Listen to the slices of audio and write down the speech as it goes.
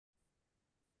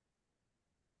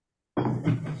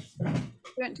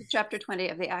Pursuant to Chapter 20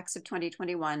 of the Acts of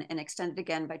 2021 and extended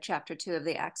again by Chapter 2 of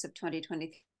the Acts of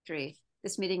 2023,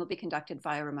 this meeting will be conducted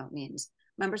via remote means.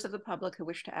 Members of the public who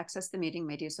wish to access the meeting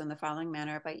may do so in the following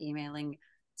manner by emailing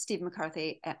Steve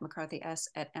McCarthy at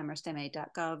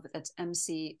mccarthys@amherstma.gov. That's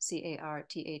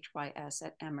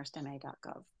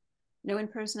mccarthys@amherstma.gov. No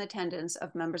in-person attendance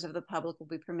of members of the public will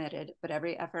be permitted, but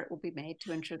every effort will be made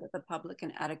to ensure that the public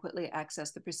can adequately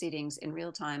access the proceedings in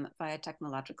real time via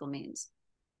technological means.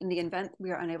 In the event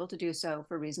we are unable to do so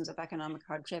for reasons of economic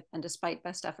hardship and despite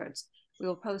best efforts, we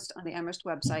will post on the Amherst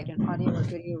website an audio or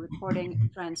video recording,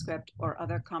 transcript, or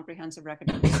other comprehensive record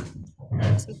of this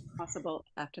as soon as possible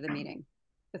after the meeting.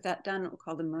 With that done, we'll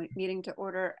call the meeting to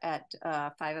order at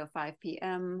 5:05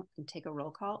 p.m. and take a roll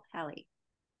call. Hallie.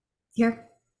 Here.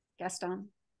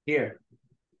 Gaston. Here.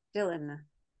 Dylan.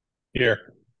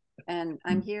 Here. And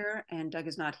I'm here, and Doug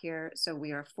is not here, so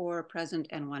we are 4 present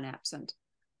and 1 absent.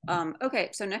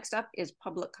 Okay, so next up is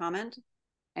public comment.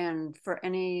 And for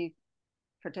any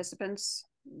participants,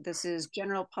 this is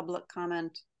general public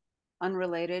comment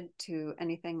unrelated to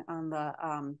anything on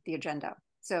the agenda.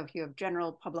 So if you have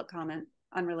general public comment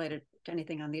unrelated to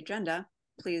anything on the agenda,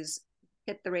 please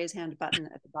hit the raise hand button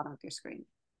at the bottom of your screen.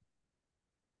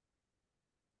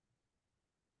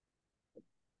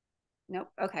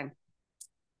 Nope, okay.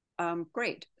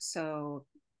 Great, so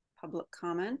public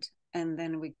comment, and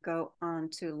then we go on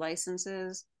to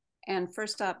licenses. And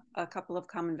first up, a couple of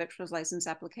common victuals license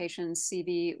applications,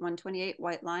 CV 128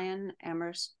 White Lion,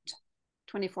 Amherst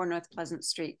 24 North Pleasant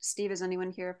Street. Steve, is anyone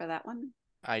here for that one?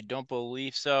 I don't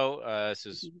believe so. This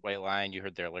is White Lion. You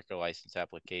heard their liquor license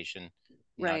application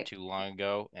not too long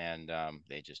ago, and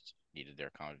they just needed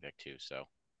their common vic too, so.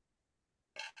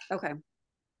 Okay.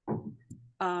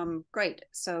 Great.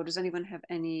 So does anyone have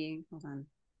any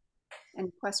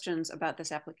questions about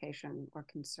this application or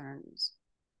concerns?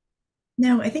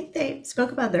 No, I think they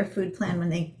spoke about their food plan when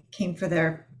they came for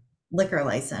their liquor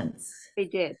license. They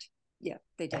did. Yeah,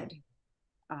 they did.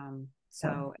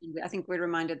 So I think we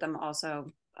reminded them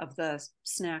also of the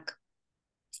snack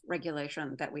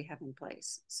regulation that we have in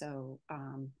place. So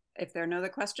if there are no other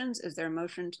questions, is there a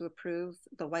motion to approve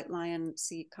the White Lion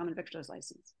common victuals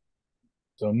license?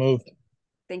 So moved.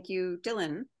 Thank you,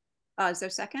 Dylan. Is there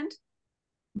a second?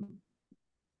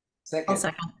 Second. I'll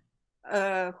second.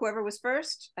 Whoever was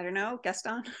first, I don't know,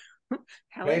 Gaston.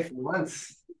 Wait for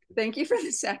once. Thank you for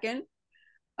the second.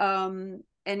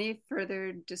 Any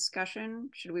further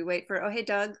discussion? Should we wait for? Oh, hey,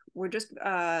 Doug. We're just we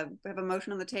have a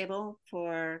motion on the table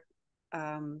for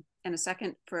and a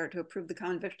second to approve the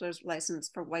common victuals license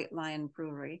for White Lion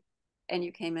Brewery, and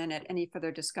you came in at any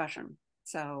further discussion.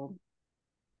 So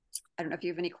I don't know if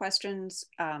you have any questions.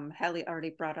 Hallie already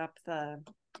brought up the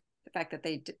fact that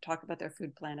they did talk about their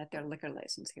food plan at their liquor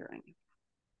license hearing.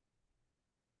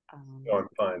 Oh, I'm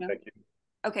fine, no? Thank you.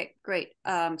 Okay, great.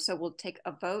 So we'll take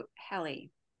a vote.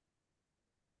 Hallie.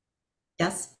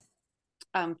 Yes.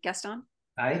 Gaston.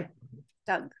 Aye.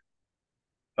 Doug.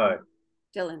 Aye.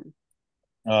 Dylan.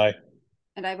 Aye.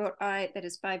 And I vote aye. That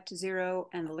is 5-0,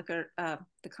 and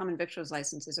the common victuals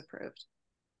license is approved.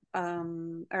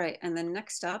 All right, and then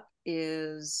next up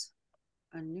is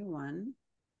a new one,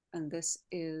 and this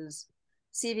is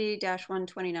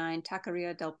CV-129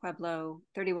 Taqueria del Pueblo,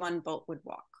 31 Boltwood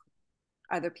Walk.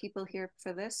 Are there people here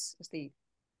for this?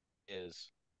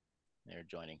 They're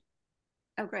joining.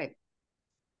 Oh, great.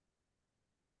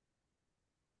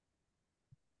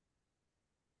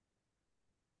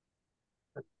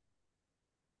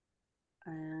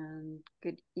 And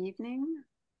good evening.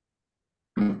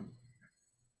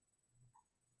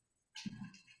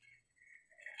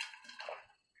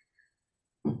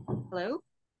 Hello?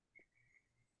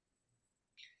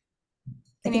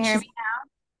 Can you hear me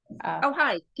now? Oh,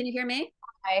 hi. Can you hear me?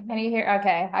 Hi, can you hear?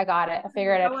 Okay, I got it. I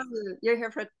figured it. You're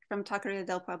here from Taqueria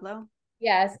del Pueblo?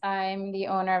 Yes, I'm the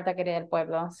owner of Taqueria del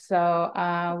Pueblo. So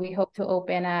we hope to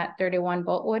open at 31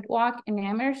 Boltwood Walk in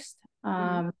Amherst.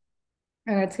 And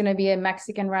it's going to be a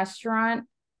Mexican restaurant,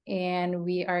 and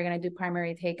we are going to do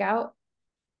primary takeout.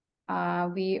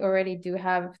 We already do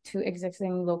have 2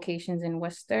 existing locations in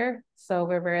Worcester, so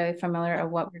we're very familiar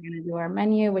of what we're going to do our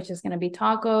menu, which is going to be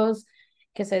tacos,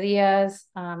 quesadillas,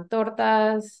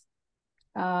 tortas,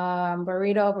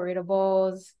 burrito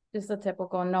bowls, just the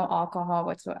typical, no alcohol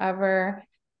whatsoever.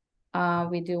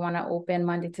 We do want to open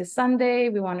Monday to Sunday.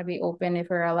 We want to be open, if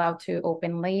we're allowed to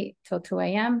open late, till 2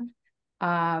 a.m.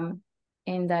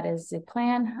 And that is the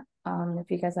plan. If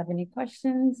you guys have any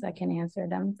questions, I can answer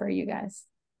them for you guys.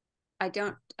 I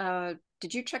don't,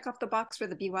 did you check off the box for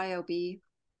the BYOB?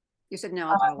 You said no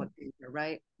alcohol,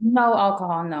 right? No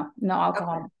alcohol, no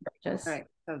alcohol. Okay. All right,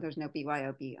 so there's no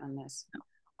BYOB on this.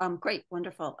 Great,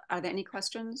 wonderful. Are there any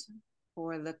questions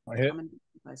for the common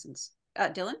license?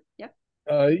 Dylan? Yep.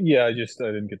 Yeah, I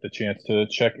didn't get the chance to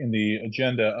check in the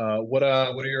agenda. What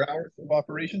are your hours of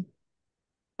operation?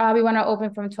 We want to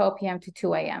open from 12 p.m. to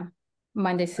 2 a.m.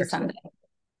 Mondays to Excellent. Sunday.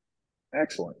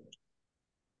 Excellent.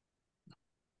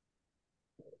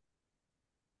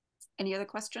 Any other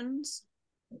questions?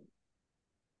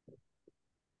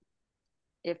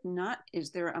 If not,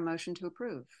 is there a motion to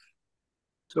approve?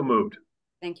 So moved.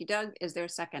 Thank you, Doug. Is there a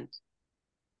second?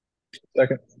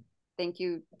 Second. Thank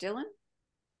you, Dylan.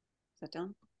 Is that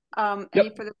Dylan? Yep. Any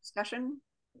further discussion?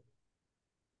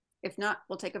 If not,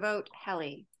 we'll take a vote.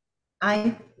 Hallie?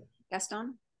 Aye.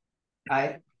 Gaston?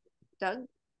 Aye. Doug?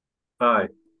 Aye.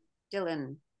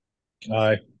 Dylan?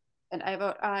 Aye. And I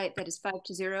vote aye. That is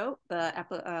 5-0.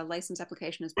 The license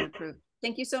application has been approved.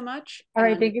 Thank you so much. All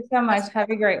right, thank you so much. Have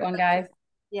a great one, guys.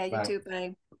 Yeah, you Bye. too.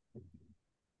 Bye.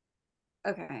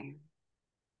 Okay.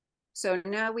 So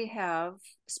now we have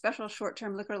special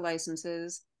short-term liquor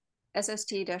licenses,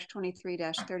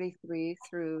 SST-23-33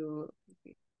 through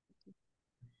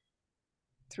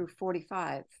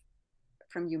 45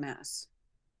 from UMass.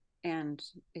 And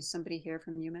is somebody here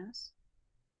from UMass?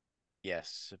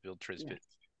 Yes, Bill Trisbit Yes.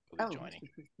 will be joining.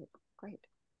 Great.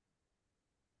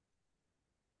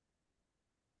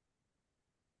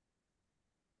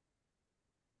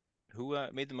 Who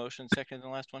made the motion second in the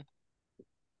last one?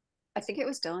 I think it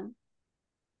was Dylan.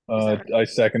 I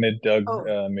seconded. Doug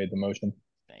Oh. made the motion.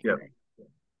 Thank you.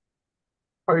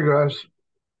 Hi, you guys.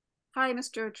 Hi,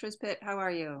 Mr. Trisbit. How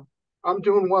are you? I'm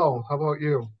doing well. How about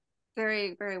you?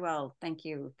 Very, very well. Thank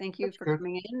you. Thank you That's for good.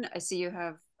 coming in. I see you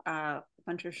have a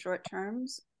bunch of short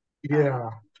terms.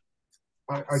 Yeah.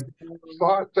 I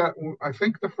thought that, I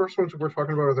think the first ones we're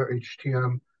talking about are the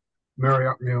HTM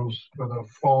Marriott meals for the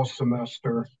fall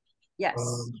semester, Yes.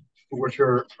 which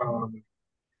are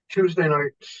Tuesday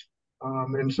nights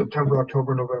in September,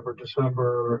 October, November,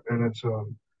 December, and it's a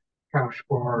cash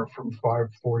bar from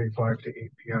 5:45 to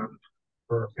 8 p.m.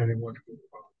 for anyone who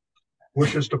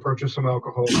wishes to purchase some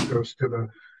alcohol. Goes to the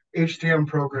HTM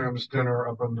programs dinner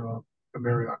up in the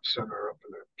Marriott Center up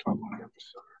in the top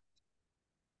campus center.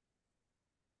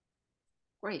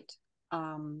 Great.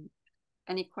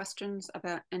 Any questions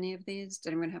about any of these?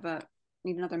 Did anyone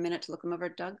need another minute to look them over,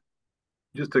 Doug?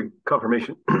 Just a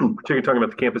confirmation. You're talking about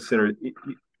the campus center.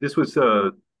 This was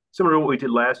similar to what we did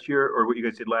last year, or what you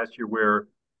guys did last year, where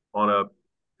on I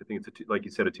think it's like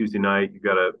you said, a Tuesday night, you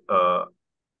got as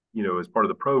part of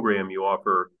the program, you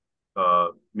offer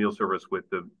meal service with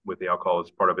the alcohol as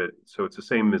part of it. So it's the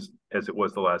same as it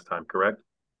was the last time, correct?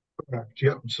 Correct.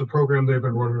 Yeah, it's a program they've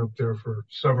been running up there for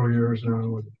several years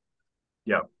now. And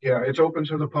yeah, it's open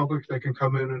to the public. They can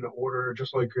come in and order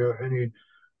just like any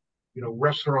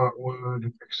restaurant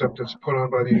would, except it's put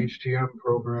on by the HTM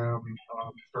program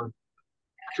for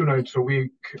 2 nights a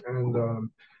week, and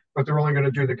but they're only going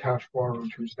to do the cash bar on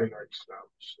Tuesday nights now.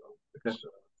 So it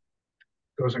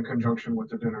goes in conjunction with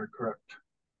the dinner, correct?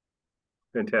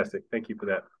 Fantastic. Thank you for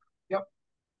that. Yep,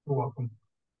 you're welcome.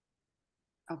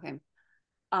 Okay.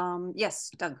 Yes,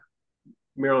 Doug.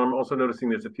 Marilyn, I'm also noticing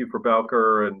there's a few for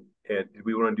Bowker, and did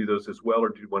we want to do those as well, or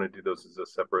do you want to do those as a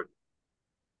separate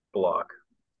block?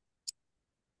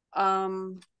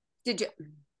 Did you?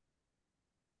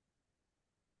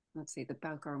 Let's see, the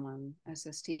Bowker one,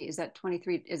 SST, is that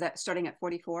 23? Is that starting at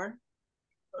 44?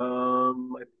 I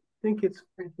think it's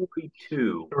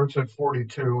 42. Starts at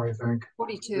 42, I think.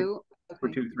 42. Okay.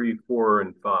 42, 3, 4,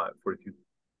 and 5. 42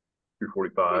 through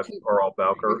 45 are all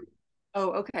Bowker.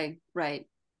 Oh, okay, right.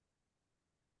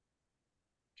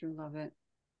 Drew love it.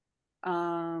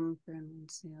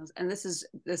 Sales, and this is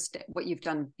what you've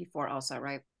done before, also,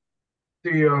 right?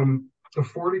 The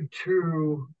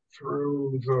 42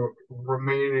 through the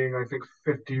remaining, I think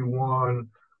 51,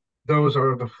 those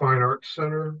are the Fine Arts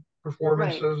Center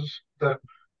performances that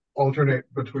alternate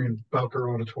between Bowker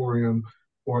Auditorium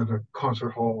or the concert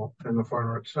hall and the Fine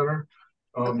Arts Center.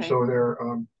 So they're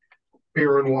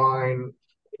beer and wine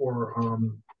or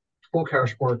full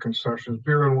cash bar concessions,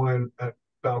 beer and wine at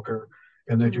Bowker,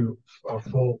 and they do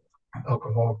full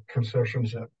alcohol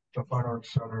concessions at the Fine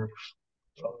Arts Center.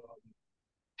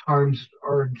 Times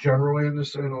are generally in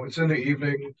this, it's in the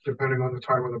evening, depending on the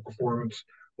time of the performance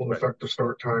will affect the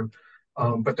start time.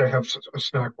 But they have a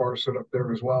snack bar set up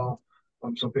there as well.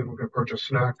 So people can purchase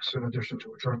snacks in addition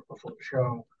to a drink before the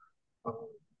show.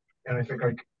 And I think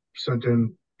I sent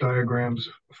in diagrams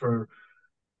for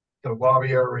the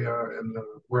lobby area and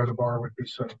where the bar would be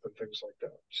set up and things like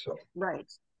that. So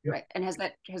right. And has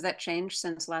that changed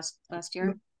since last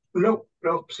year? Nope,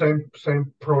 nope,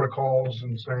 same protocols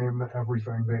and same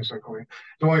everything basically.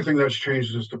 The only thing that's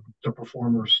changed is the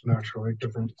performers naturally,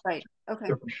 different Right. Okay.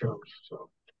 different shows. So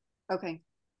Okay.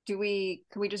 Should we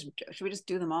just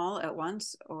do them all at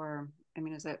once, or I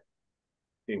mean, is it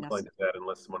Be inclined to that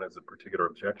unless someone has a particular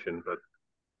objection, but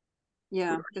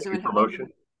yeah, does anyone have promotion?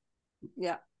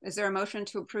 Yeah. Is there a motion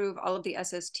to approve all of the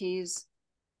SSTs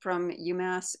from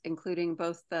UMass, including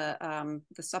both the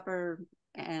supper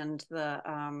and the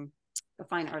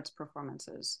fine arts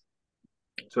performances?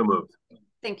 So moved.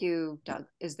 Thank you, Doug.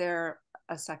 Is there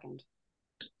a second?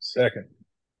 Second.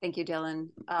 Thank you, Dylan.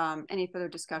 Any further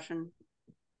discussion?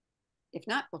 If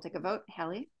not, we'll take a vote.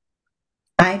 Hallie?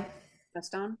 Aye.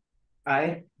 Gaston?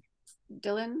 Aye.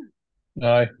 Dylan?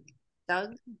 Aye.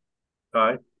 Doug?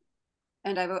 Aye.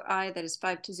 And I vote aye. That is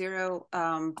 5-0.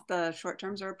 The short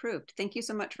terms are approved. Thank you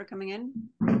so much for coming in.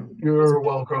 you're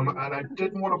welcome. And I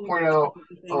did want to point out,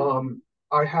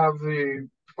 I have the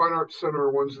Fine Arts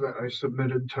Center ones that I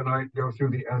submitted tonight go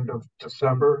through the end of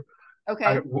December.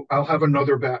 Okay. I'll have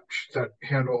another batch that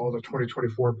handle all the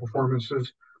 2024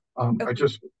 performances. Okay.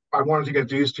 I wanted to get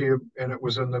these to you, and it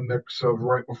was in the mix of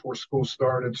right before school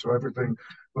started, so everything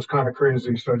was kind of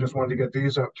crazy. So I just wanted to get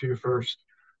these out to you first.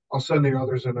 I'll send the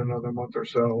others in another month or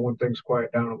so when things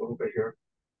quiet down a little bit here.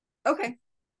 Okay.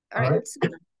 All All right. right.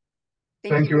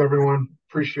 Thank Thank you, very everyone.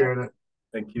 Appreciate it.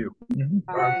 Thank you.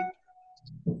 Bye.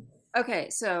 Okay,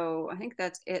 so I think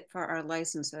that's it for our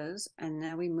licenses. And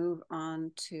now we move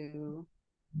on to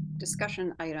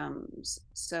discussion items.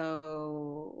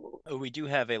 So, Oh, we do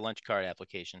have a lunch card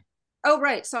application. oh,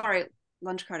 right. Sorry.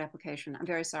 Lunch card application. I'm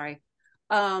very sorry.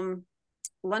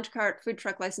 Lunch cart food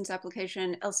truck license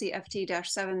application,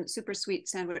 LCFT-7 Super Sweet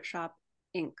Sandwich Shop,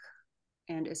 Inc.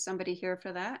 And is somebody here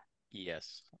for that?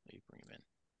 Yes. Let me bring him in.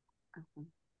 Okay.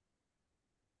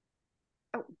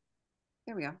 Oh,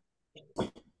 there we go.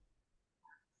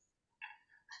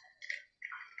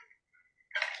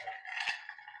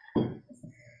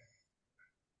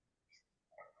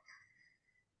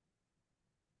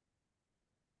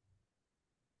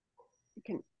 You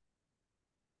can.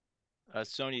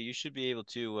 Sonia, you should be able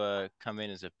to come in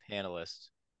as a panelist.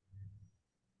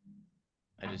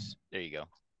 There you go.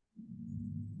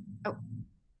 Oh,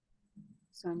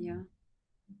 Sonia.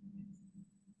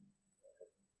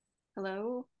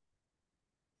 Hello?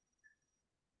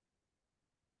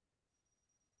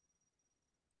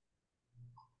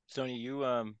 Sonia,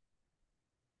 you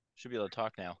should be able to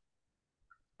talk now.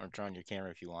 Or turn on your camera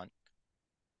if you want.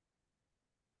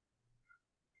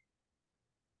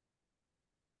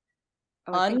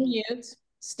 Oh, Unmute.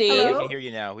 Steve. Yeah, we Hello? can hear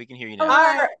you now. We can hear you now.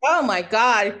 Hi. Oh my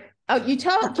God. Can you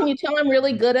tell I'm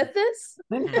really good at this?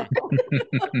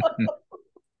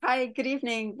 Hi, good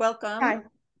evening. Welcome. Hi.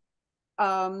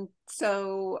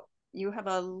 So you have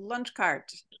a lunch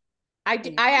cart.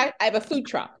 I have a food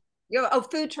truck.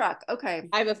 Food truck. Okay.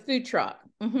 I have a food truck.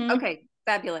 Mm-hmm. Okay,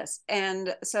 fabulous.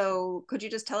 And so could you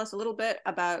just tell us a little bit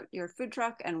about your food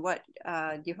truck and what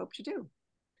you hope to do?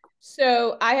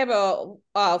 So I have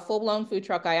a full-blown food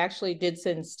truck. I actually did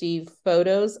send Steve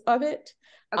photos of it.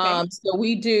 Okay. So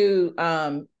we do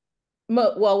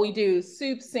we do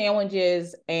soup,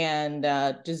 sandwiches, and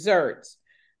desserts.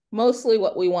 Mostly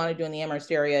what we want to do in the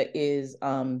Amherst area is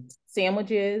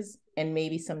sandwiches and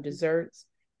maybe some desserts.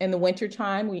 In the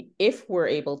wintertime, if we're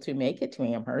able to make it to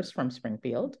Amherst from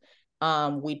Springfield,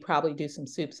 we'd probably do some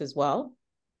soups as well.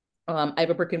 I have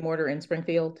a brick and mortar in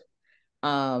Springfield.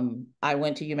 I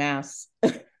went to UMass,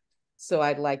 so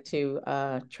I'd like to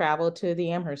travel to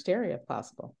the Amherst area if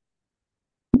possible.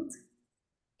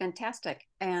 Fantastic.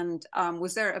 And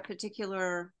was there a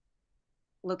particular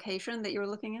location that you were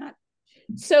looking at?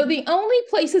 So the only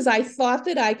places I thought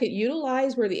that I could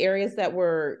utilize were the areas that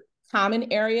were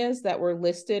common areas that were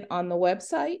listed on the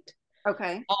website.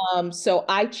 Okay. So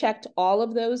I checked all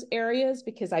of those areas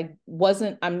because I'm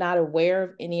not aware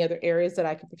of any other areas that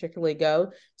I could particularly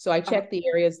go. So I checked the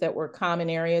areas that were common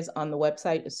areas on the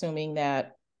website, assuming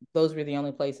that those were the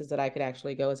only places that I could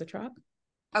actually go as a truck.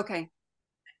 Okay.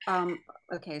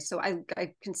 Okay. So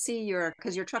I can see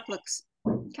because your truck looks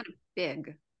kind of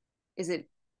big. Is it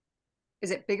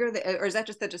bigger or is that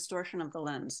just the distortion of the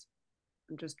lens?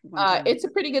 I'm just wondering. It's a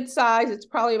pretty good size. It's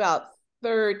probably about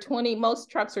 20.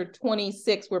 Most trucks are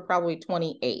 26. We're probably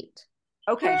 28.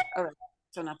 Okay. All right.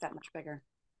 So not that much bigger.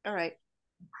 All right.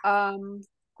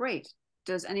 Great.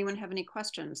 Does anyone have any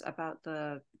questions about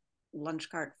the lunch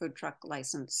cart food truck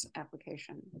license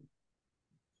application?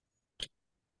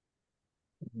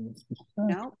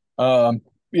 No.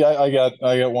 Yeah, I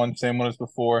got one, same one as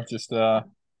before. Just haven't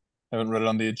read it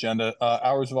on the agenda.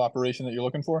 Hours of operation that you're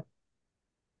looking for?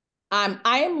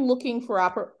 I am looking for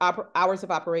hours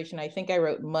of operation. I think I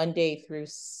wrote Monday through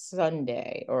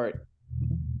Sunday or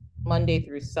Monday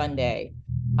through Sunday.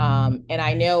 And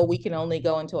I know we can only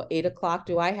go until 8 o'clock.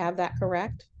 Do I have that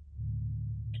correct?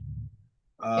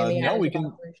 No, we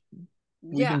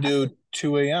can do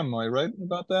 2 a.m. Am I right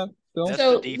about that, Phil? That's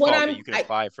the default, but you can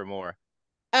apply for more.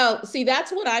 Oh, see,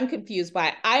 that's what I'm confused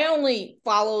by. I only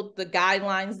followed the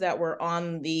guidelines that were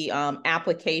on the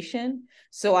application.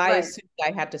 So I assumed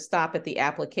I had to stop at the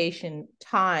application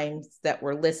times that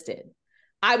were listed.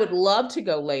 I would love to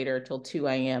go later till 2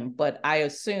 a.m., but I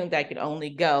assumed I could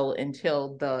only go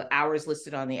until the hours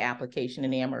listed on the application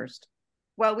in Amherst.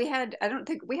 Well, I don't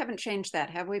think we haven't changed that,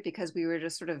 have we? Because we were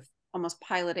just sort of almost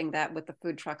piloting that with the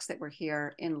food trucks that were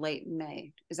here in late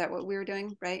May. Is that what we were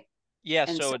doing, right? Yeah,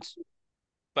 so it's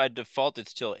by default,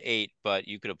 it's till 8, but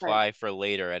you could apply for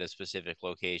later at a specific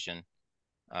location.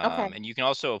 Okay. And you can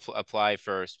also apply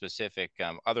for specific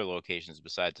other locations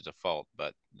besides the default,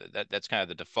 but that's kind of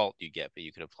the default you get, but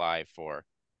you could apply for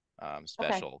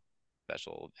special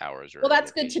hours. Well,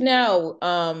 that's good to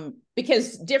know,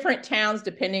 because different towns,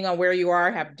 depending on where you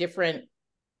are, have different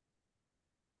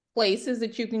places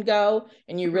that you can go,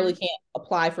 and you really can't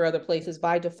apply for other places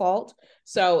by default.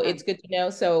 So it's good to know.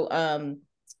 So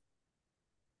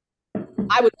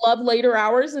I would love later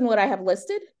hours than what I have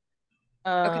listed.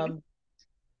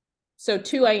 So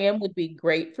 2 a.m. would be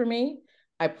great for me.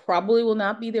 I probably will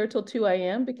not be there till 2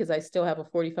 a.m. because I still have a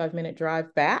 45-minute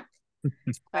drive back.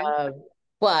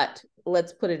 But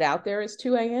let's put it out there as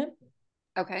 2 a.m.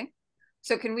 Okay.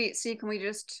 So can we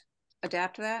just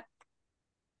adapt to that?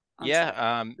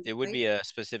 Yeah, it would be a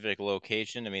specific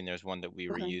location. I mean, there's one that we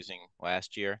were using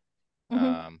last year.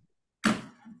 But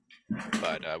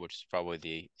which is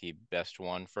probably the best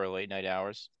one for late night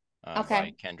hours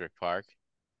by Kendrick Park.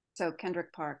 So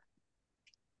Kendrick Park.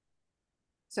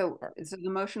 So the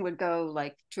motion would go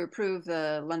like to approve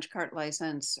the lunch cart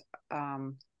license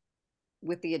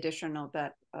with the additional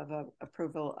of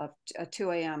approval of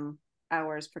 2 a.m.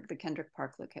 hours for the Kendrick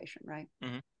Park location, right?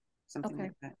 Something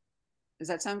like that. Does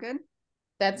that sound good?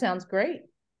 That sounds great.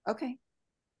 Okay.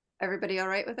 Everybody all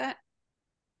right with that?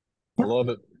 I love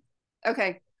it.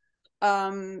 Okay.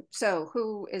 So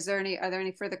are there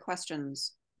any further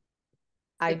questions?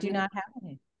 I do not have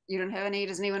any. You don't have any?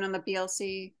 Does anyone on the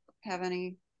BLC have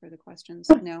any further questions?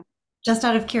 No. Just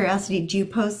out of curiosity, do you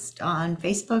post on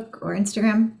Facebook or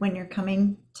Instagram when you're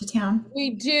coming to town?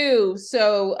 We do.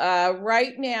 So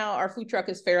right now our food truck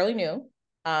is fairly new.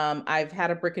 I've had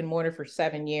a brick and mortar for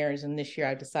 7 years, and this year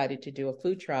I decided to do a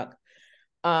food truck.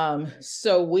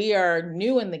 So we are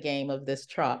new in the game of this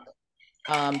truck.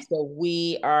 So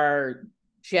we are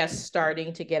just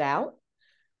starting to get out.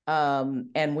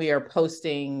 And we are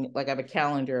posting, like I have a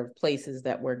calendar of places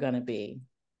that we're going to be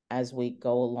as we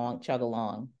go along, chug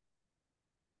along.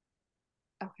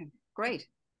 Okay, great.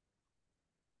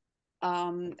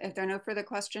 If there are no further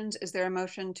questions, is there a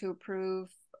motion to approve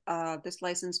this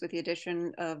license with the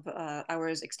addition of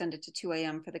hours extended to 2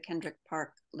 a.m. for the Kendrick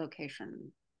Park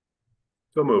location?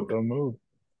 So moved. So moved.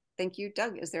 Thank you,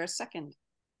 Doug. Is there a second?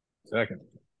 Second.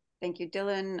 Thank you,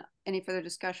 Dylan. Any further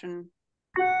discussion?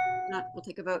 Not, we'll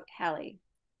take a vote. Hallie.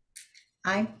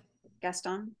 Aye.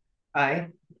 Gaston. Aye.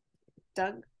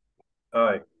 Doug.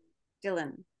 Aye.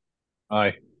 Dylan.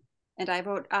 Aye. And I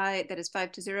vote aye. That is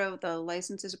 5-0. The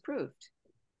license is approved.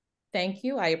 Thank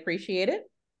you. I appreciate it.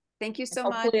 Thank you so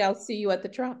much. Hopefully I'll see you at the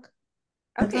truck.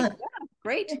 Okay, yeah,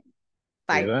 great.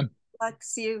 Bye.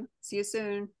 See you then. See you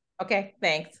soon. Okay,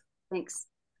 thanks. Thanks.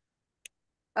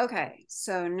 Okay,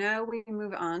 so now we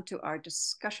move on to our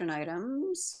discussion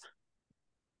items.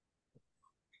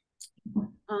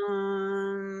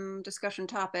 Discussion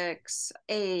topics.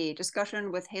 A,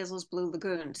 discussion with Hazel's Blue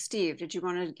Lagoon. Steve, did you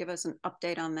want to give us an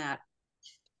update on that?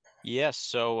 Yes,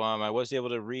 so I was able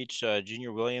to reach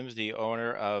Junior Williams, the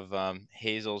owner of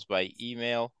Hazel's, by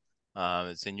email.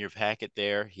 It's in your packet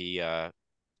there. He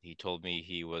told me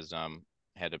he was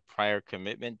had a prior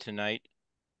commitment tonight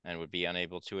and would be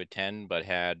unable to attend, but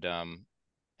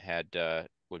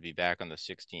would be back on the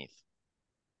 16th.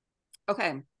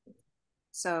 Okay.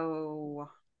 So,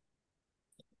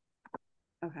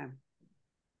 okay.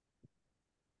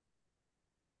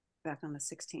 Back on the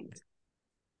 16th.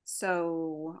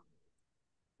 So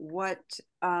what,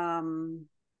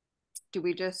 do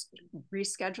we just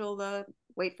reschedule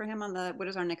wait for him on what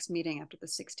is our next meeting after the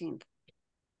 16th?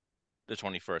 The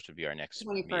 21st would be our next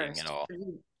meeting and all.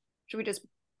 Should we just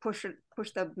push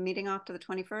the meeting off to the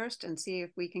 21st and see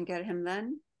if we can get him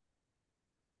then?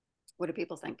 What do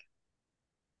people think?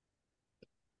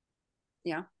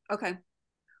 Yeah. Okay.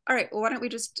 All right. Well, why don't we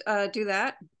just do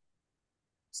that?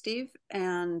 Steve,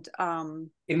 and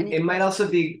it might also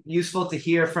be useful to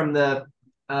hear from the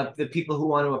people who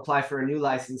want to apply for a new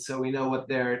license, so we know what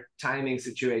their timing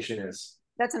situation is.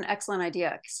 That's an excellent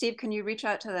idea. Steve, can you reach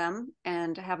out to them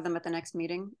and have them at the next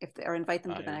meeting, or invite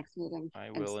them to the next meeting?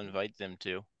 I will invite them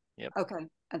to. Yep. Okay,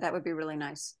 that would be really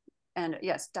nice. And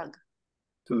yes, Doug.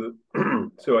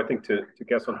 So I think to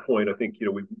Gaston's point, I think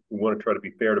we want to try to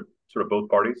be fair to sort of both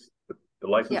parties. The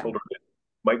license holder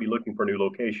might be looking for a new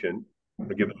location,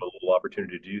 to give them a little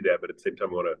opportunity to do that, but at the same time,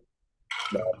 we want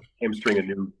to not hamstring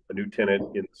a new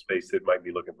tenant in the space that might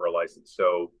be looking for a license.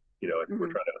 So I think we're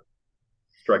trying to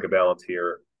strike a balance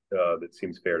here that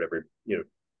seems fair to every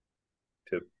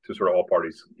to sort of all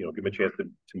parties. Give them a chance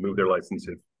to move their license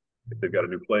if they've got a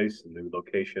new place, a new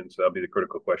location. So that'll be the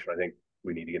critical question I think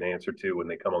we need to get an answer to when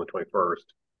they come on the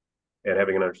 21st, and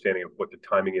having an understanding of what the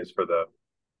timing is for the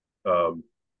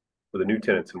new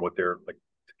tenants and what they're, like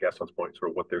to Gaston's point,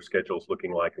 sort of what their schedule is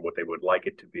looking like and what they would like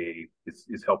it to be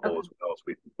is helpful as well as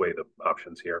we weigh the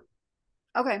options here.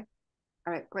 Okay.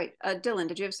 All right, great. Dylan,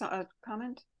 did you have a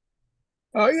comment?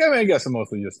 Yeah, I mean, I guess I'm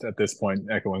mostly just at this point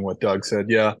echoing what Doug said.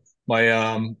 Yeah,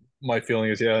 my feeling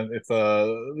is, if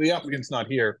the applicant's not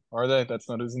here, are they? That's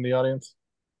not who's in the audience.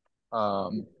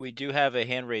 We do have a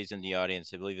hand raised in the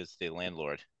audience. I believe it's the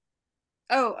landlord.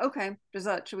 Oh, okay. Does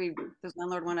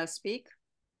landlord want to speak?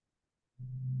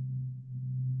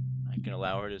 I can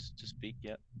allow her to speak.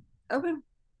 Yep. Okay.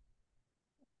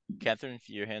 Catherine, if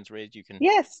your hand's raised, you can.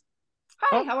 Yes.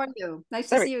 Hi, how are you? Nice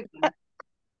to see you again.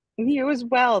 You as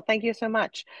well. Thank you so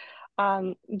much.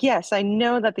 Yes, I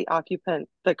know that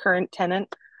the current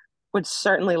tenant, would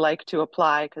certainly like to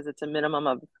apply because it's a minimum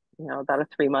of about a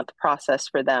 3-month process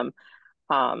for them.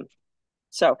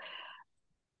 So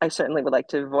I certainly would like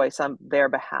to voice on their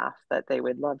behalf that they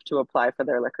would love to apply for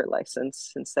their liquor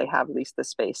license, since they have leased the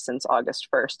space since August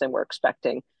 1st, and we're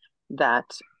expecting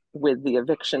that with the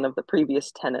eviction of the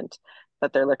previous tenant,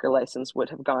 that their liquor license would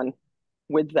have gone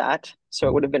with that. So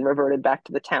it would have been reverted back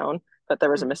to the town, but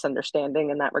there was a misunderstanding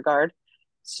in that regard.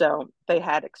 So they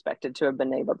had expected to have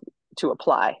been able to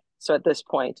apply. So at this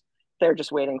point, they're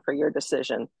just waiting for your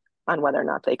decision on whether or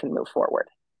not they can move forward.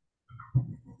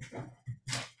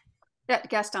 Yeah,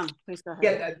 Gaston, please go ahead.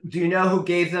 Yeah, do you know who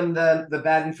gave them the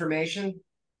bad information?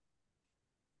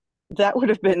 That would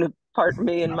have been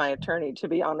me and my attorney, to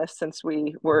be honest, since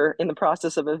we were in the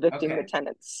process of evicting the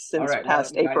tenants since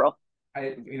past April.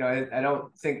 I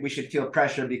don't think we should feel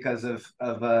pressure because of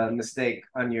a mistake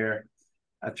on your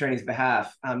attorney's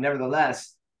behalf.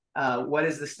 Nevertheless, what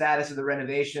is the status of the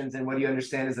renovations, and what do you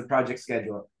understand is the project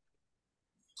schedule?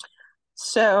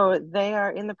 So they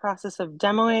are in the process of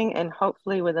demoing, and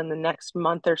hopefully within the next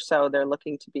month or so, they're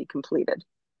looking to be completed.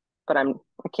 But I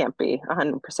can't be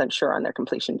 100% sure on their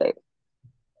completion date.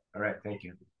 All right, thank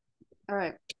you. All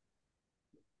right.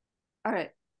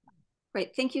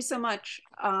 Great, thank you so much.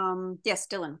 Yes,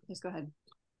 Dylan, please go ahead.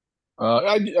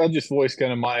 I just voice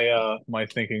kind of my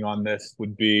thinking on this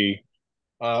would be,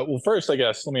 well, first, I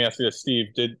guess, let me ask you this, Steve,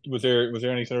 was there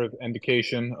any sort of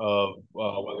indication of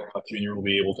whether or not Junior will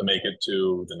be able to make it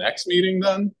to the next meeting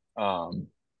then?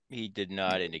 He did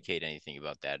not indicate anything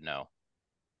about that, no.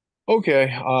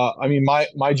 Okay. I mean,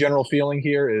 my general feeling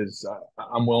here is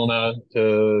I'm willing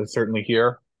to certainly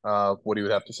hear what he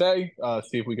would have to say,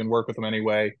 see if we can work with him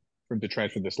anyway for him to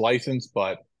transfer this license.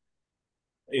 But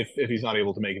if he's not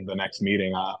able to make it to the next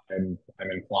meeting, I'm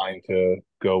inclined to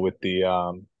go with the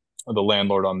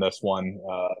landlord on this one.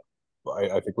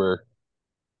 I think we're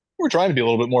trying to be a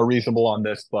little bit more reasonable on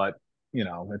this, but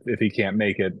if he can't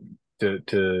make it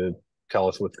to tell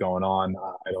us what's going on,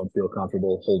 I don't feel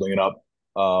comfortable holding it up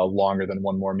longer than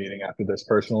one more meeting after this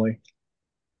personally.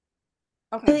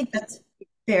 Okay. I think that's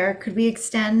fair. Could we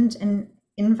extend an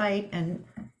invite and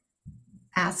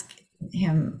ask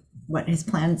him what his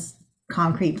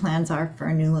concrete plans are for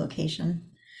a new location?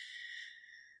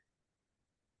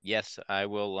 Yes, I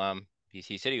will.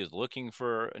 He said he was looking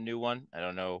for a new one. I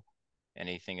don't know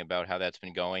anything about how that's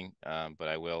been going, but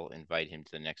I will invite him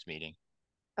to the next meeting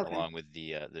along with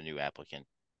the new applicant.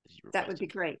 That would be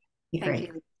great. Thank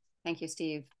you. Thank you,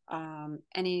 Steve.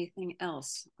 Anything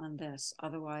else on this?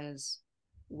 Otherwise,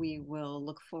 we will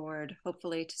look forward,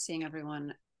 hopefully, to seeing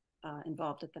everyone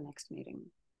involved at the next meeting.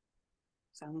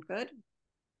 Sound good?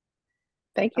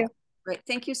 Thank you. Great.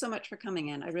 Thank you so much for coming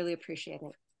in. I really appreciate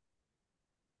it.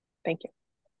 Thank you.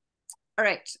 All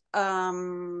right.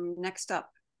 Next up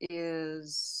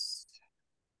is,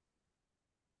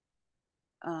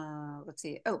 let's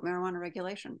see. Oh, marijuana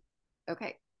regulation.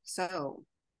 Okay. So,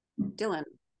 Dylan,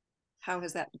 how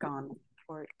has that gone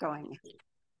or going?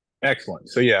 Excellent.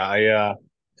 So yeah, I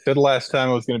said last time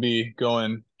I was going to be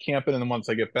going camping, and then once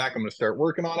I get back, I'm going to start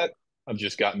working on it. I've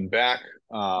just gotten back,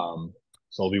 so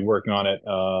I'll be working on it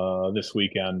this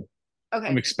weekend. Okay.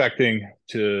 I'm expecting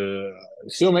to,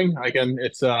 assuming I can,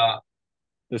 it's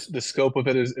the scope of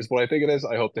it is what I think it is.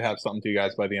 I hope to have something to you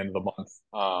guys by the end of the month,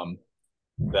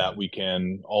 that we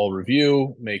can all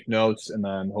review, make notes, and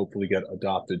then hopefully get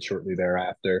adopted shortly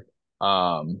thereafter.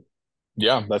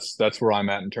 Yeah, that's where I'm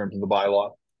at in terms of the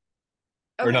bylaw.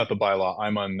 Okay. Or not the bylaw.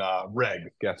 I'm on Reg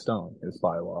Gaston is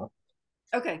bylaw.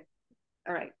 Okay.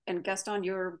 All right. And Gaston,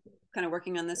 you're kind of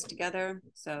working on this together.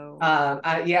 So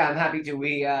yeah, I'm happy to.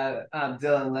 We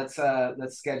Dylan,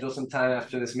 let's schedule some time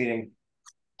after this meeting.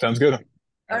 Sounds good.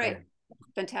 All right.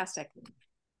 Fantastic.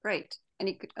 Great.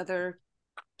 Any other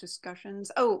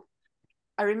discussions? Oh,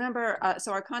 I remember,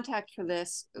 so our contact for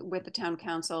this with the town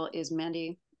council is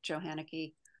Mandy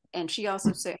Johanneke, and she also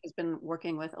has been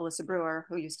working with Alyssa Brewer,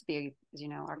 who used to be, as you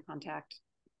know, our contact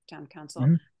town council.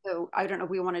 Mm-hmm. So I don't know if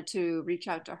we wanted to reach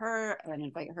out to her and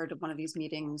invite her to one of these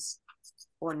meetings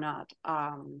or not,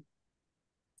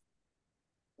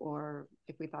 or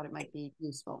if we thought it might be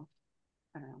useful.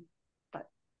 I don't know, but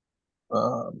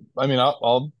I mean,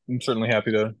 I'm certainly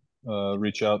happy to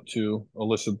reach out to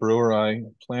Alyssa Brewer. I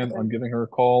planned on giving her a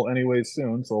call anyway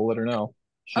soon, so I'll let her know.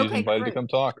 She's invited to come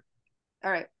talk.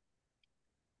 All right.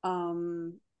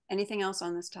 Anything else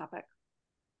on this topic?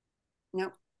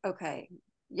 Nope. Okay.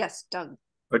 Yes, Doug.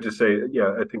 I'd just say,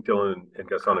 yeah, I think Dylan and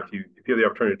Gaston, if you have the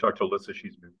opportunity to talk to Alyssa,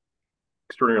 she's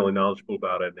extraordinarily knowledgeable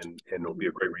about it, and it'll be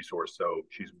a great resource. So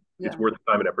it's worth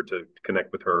the time and effort to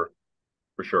connect with her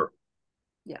for sure.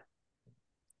 Yeah.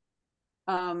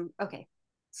 Okay.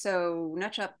 So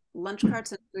next up, lunch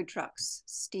carts and food trucks.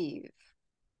 Steve.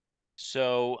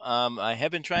 So I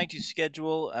have been trying to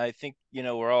schedule, I think,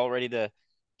 we're all ready to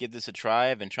give this a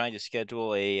try. I've been trying to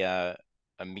schedule a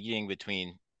meeting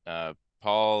between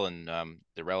Paul and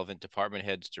the relevant department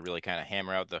heads to really kind of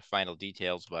hammer out the final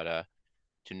details. But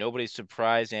to nobody's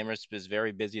surprise, Amherst is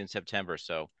very busy in September.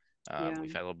 So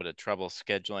we've had a little bit of trouble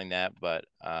scheduling that. But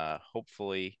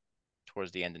hopefully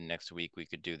towards the end of next week, we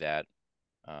could do that.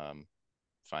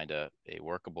 Find a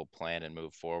workable plan and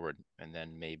move forward. And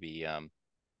then maybe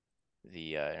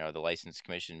the license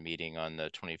commission meeting on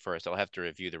the 21st. I'll have to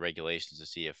review the regulations to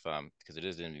see if because it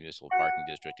is in a municipal parking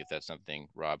district, if that's something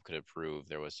Rob could approve.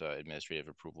 There was administrative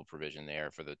approval provision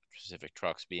there for the specific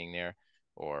trucks being there,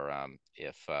 or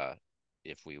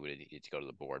if we would need to go to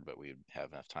the board, but we'd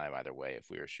have enough time either way if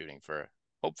we were shooting for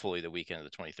hopefully the weekend of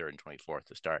the 23rd and 24th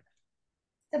to start.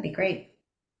 That'd be great.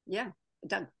 Yeah,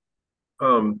 Doug.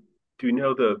 Do you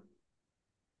know the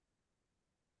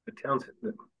towns?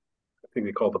 I think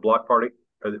they call it the block party.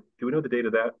 Do we know the date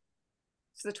of that?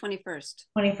 It's the 21st.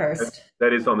 21st.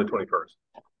 That is on the 21st.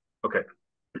 Okay.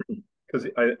 Because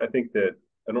I think that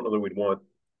I don't know that we'd want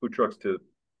food trucks to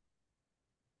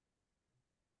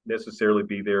necessarily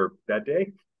be there that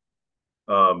day.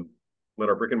 Let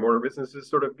our brick and mortar businesses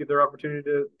sort of get their opportunity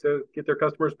to get their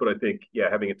customers. But I think,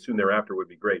 having it soon thereafter would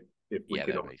be great if we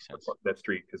could open that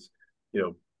street, because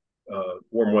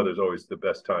warm weather is always the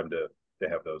best time to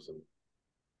have those, and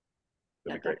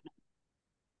that'd be great.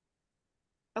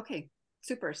 Okay,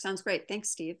 super. Sounds great. Thanks,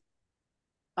 Steve.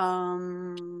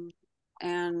 And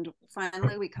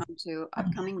finally, we come to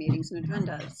upcoming meetings and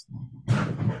agendas.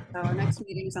 So our next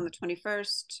meeting is on the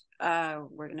 21st.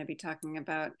 We're going to be talking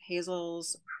about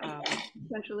Hazel's,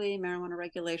 essentially marijuana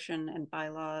regulation and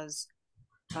bylaws,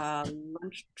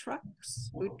 lunch trucks,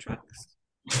 food trucks,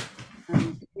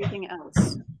 anything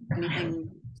else? Anything,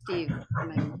 Steve?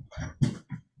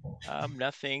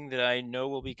 Nothing that I know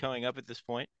will be coming up at this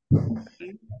point.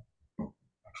 Okay.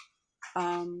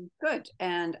 Good.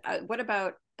 And what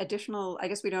about additional? I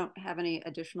guess we don't have any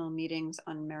additional meetings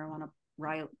on marijuana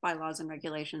bylaws and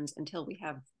regulations until we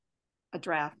have a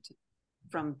draft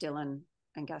from Dylan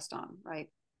and Gaston, right?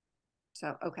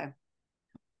 So, okay.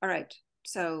 All right.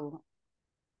 So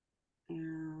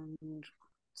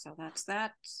that's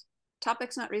that.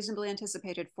 Topics not reasonably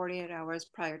anticipated 48 hours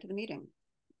prior to the meeting.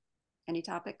 Any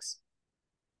topics?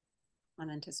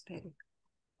 Unanticipated?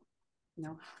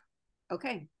 No.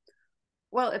 Okay.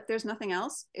 Well, if there's nothing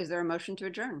else, is there a motion to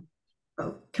adjourn?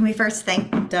 Oh, can we first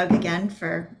thank Doug again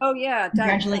for? Oh yeah, Doug.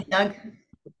 Congratulate Doug.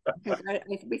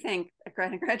 We thank.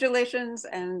 Congratulations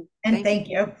and thank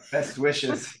you. Best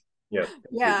wishes. Yeah.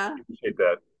 Yeah.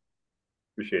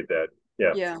 Appreciate that.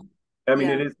 Yeah. Yeah. I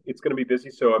mean, it's going to be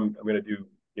busy, so I'm going to do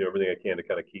everything I can to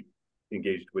kind of keep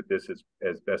engaged with this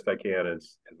as best I can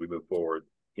as we move forward.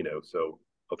 So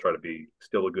I'll try to be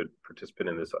still a good participant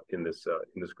in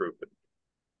this group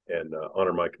and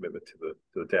honor my commitment to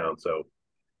the town. So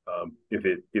if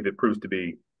it proves to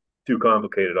be too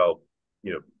complicated, I'll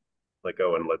let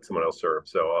go and let someone else serve.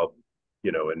 So I'll,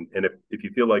 you know, and if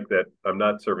you feel like that I'm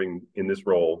not serving in this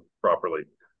role properly,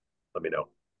 let me know.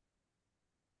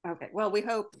 Okay. Well, we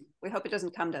hope it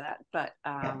doesn't come to that, but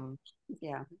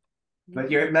yeah.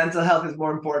 But your mental health is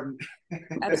more important.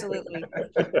 Absolutely.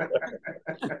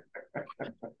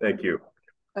 Thank you.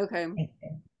 Okay.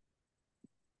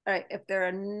 All right. If there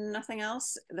are nothing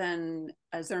else, then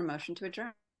is there a motion to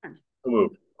adjourn?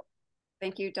 Move.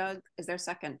 Thank you, Doug. Is there a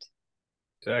second?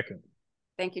 Second.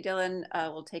 Thank you, Dylan.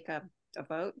 We'll take a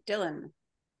vote. Dylan.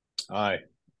 Aye.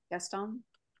 Gaston.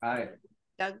 Aye.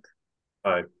 Doug.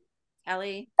 Aye.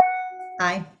 Hallie.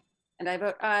 Aye. And I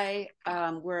vote aye.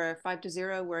 We're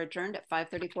 5-0. We're adjourned at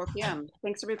 5:34 p.m.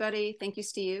 Thanks, everybody. Thank you,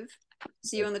 Steve.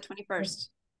 See you on the 21st.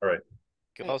 All right.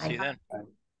 I'll see you then.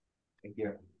 Thank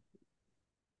you.